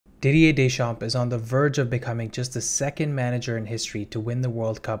Didier Deschamps is on the verge of becoming just the second manager in history to win the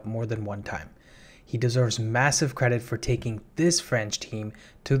World Cup more than one time. He deserves massive credit for taking this French team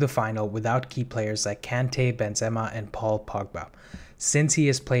to the final without key players like Kanté, Benzema, and Paul Pogba. Since he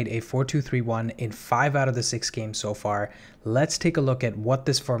has played a 4-2-3-1 in 5 out of the 6 games so far, let's take a look at what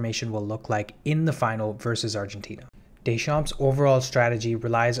this formation will look like in the final versus Argentina. Deschamps' overall strategy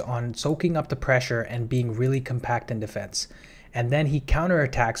relies on soaking up the pressure and being really compact in defense. And then he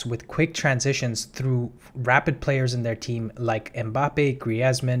counterattacks with quick transitions through rapid players in their team like Mbappe,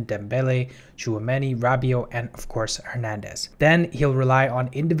 Griezmann, Dembele, Tchouaméni, Rabiot, and of course Hernandez. Then he'll rely on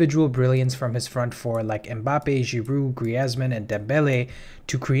individual brilliance from his front four like Mbappe, Giroud, Griezmann, and Dembele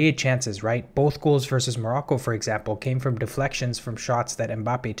to create chances, right? Both goals versus Morocco, for example, came from deflections from shots that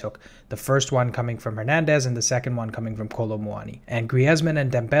Mbappe took. The first one coming from Hernandez and the second one coming from Kolo Muani. And Griezmann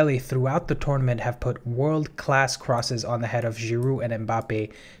and Dembele throughout the tournament have put world-class crosses on the head of Giroud and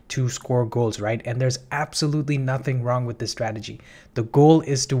Mbappe to score goals, right? And there's absolutely nothing wrong with this strategy. The goal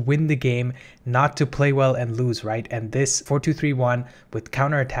is to win the game, not to play well and lose, right? And this 4-2-3-1 with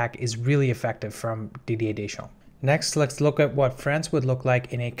counterattack is really effective from Didier Deschamps. Next, let's look at what France would look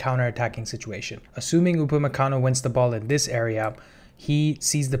like in a counter-attacking situation. Assuming Upamecano wins the ball in this area, he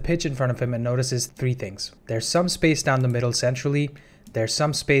sees the pitch in front of him and notices 3 things. There's some space down the middle centrally, there's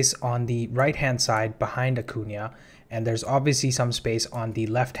some space on the right-hand side behind Acuna, and there's obviously some space on the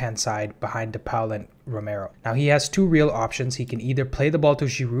left-hand side behind DePaul and Romero. Now he has 2 real options. He can either play the ball to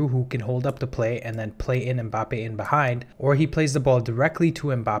Giroud, who can hold up the play and then play in Mbappe in behind, or he plays the ball directly to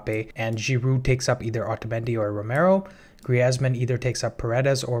Mbappe and Giroud takes up either Otamendi or Romero. Griezmann either takes up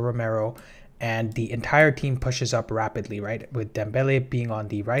Paredes or Romero, and the entire team pushes up rapidly, right? With Dembele being on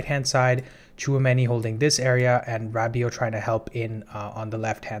the right-hand side, Tchouaméni holding this area, and Rabiot trying to help in on the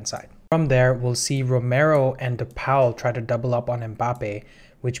left-hand side. From there, we'll see Romero and DePaul try to double up on Mbappe,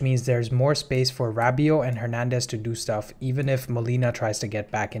 which means there's more space for Rabiot and Hernandez to do stuff, even if Molina tries to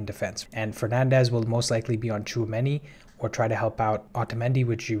get back in defense. And Fernandez will most likely be on Tchouaméni or try to help out Otamendi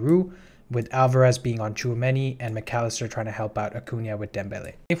with Giroud, with Alvarez being on Tchouaméni and McAllister trying to help out Acuna with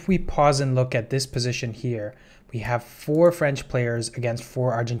Dembele. If we pause and look at this position here, we have 4 French players against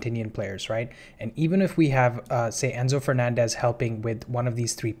 4 Argentinian players, right? And even if we have, say, Enzo Fernandez helping with one of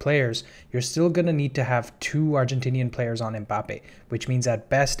these 3 players, you're still going to need to have 2 Argentinian players on Mbappe, which means at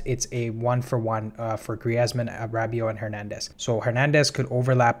best it's a 1-for-1 for Griezmann, Rabiot, and Hernandez. So Hernandez could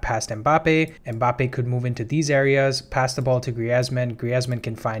overlap past Mbappe. Mbappe could move into these areas, pass the ball to Griezmann. Griezmann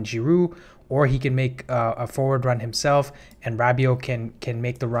can find Giroud, or he can make a forward run himself, and Rabiot can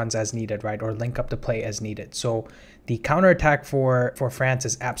make the runs as needed, right? Or link up the play as needed. So the counterattack for France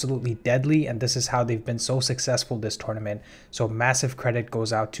is absolutely deadly, and this is how they've been so successful this tournament. So massive credit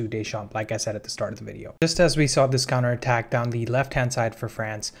goes out to Deschamps, like I said at the start of the video. Just as we saw this counterattack down the left-hand side for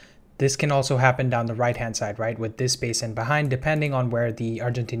France, this can also happen down the right-hand side, right, with this space in behind, depending on where the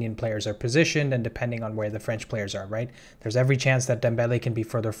Argentinian players are positioned and depending on where the French players are, right? There's every chance that Dembele can be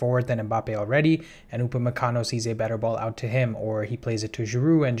further forward than Mbappe already, and Upamecano sees a better ball out to him, or he plays it to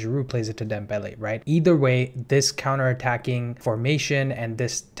Giroud, and Giroud plays it to Dembele, right? Either way, this counter-attacking formation and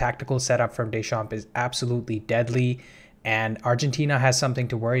this tactical setup from Deschamps is absolutely deadly. And Argentina has something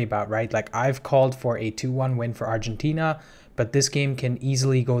to worry about, right? Like, I've called for a 2-1 win for Argentina, but this game can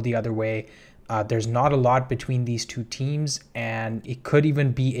easily go the other way. There's not a lot between these 2 teams, and it could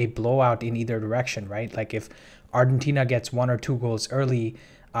even be a blowout in either direction, right? Like, if Argentina gets 1 or 2 goals early,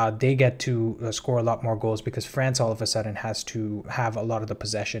 they get to score a lot more goals because France all of a sudden has to have a lot of the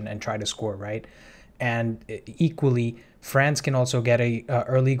possession and try to score, right? And equally, France can also get a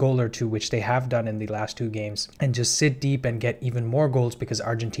early goal or 2, which they have done in the last 2 games, and just sit deep and get even more goals because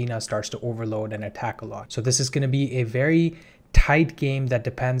Argentina starts to overload and attack a lot. So this is going to be a very tight game that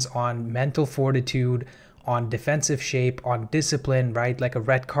depends on mental fortitude, on defensive shape, on discipline, right? Like a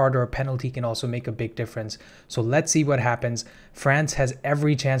red card or a penalty can also make a big difference. So let's see what happens. France has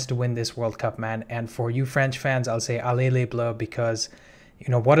every chance to win this World Cup, man. And for you French fans, I'll say allez les bleus, because you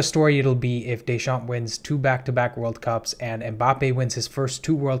know what a story it'll be if Deschamps wins 2 back-to-back World Cups and Mbappe wins his first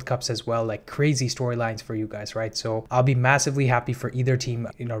 2 World Cups as well. Like, crazy storylines for you guys, right? So I'll be massively happy for either team,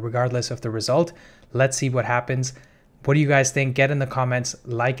 you know, regardless of the result. Let's see what happens. What do you guys think? Get in the comments,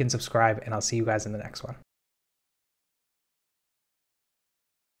 like and subscribe, and I'll see you guys in the next one.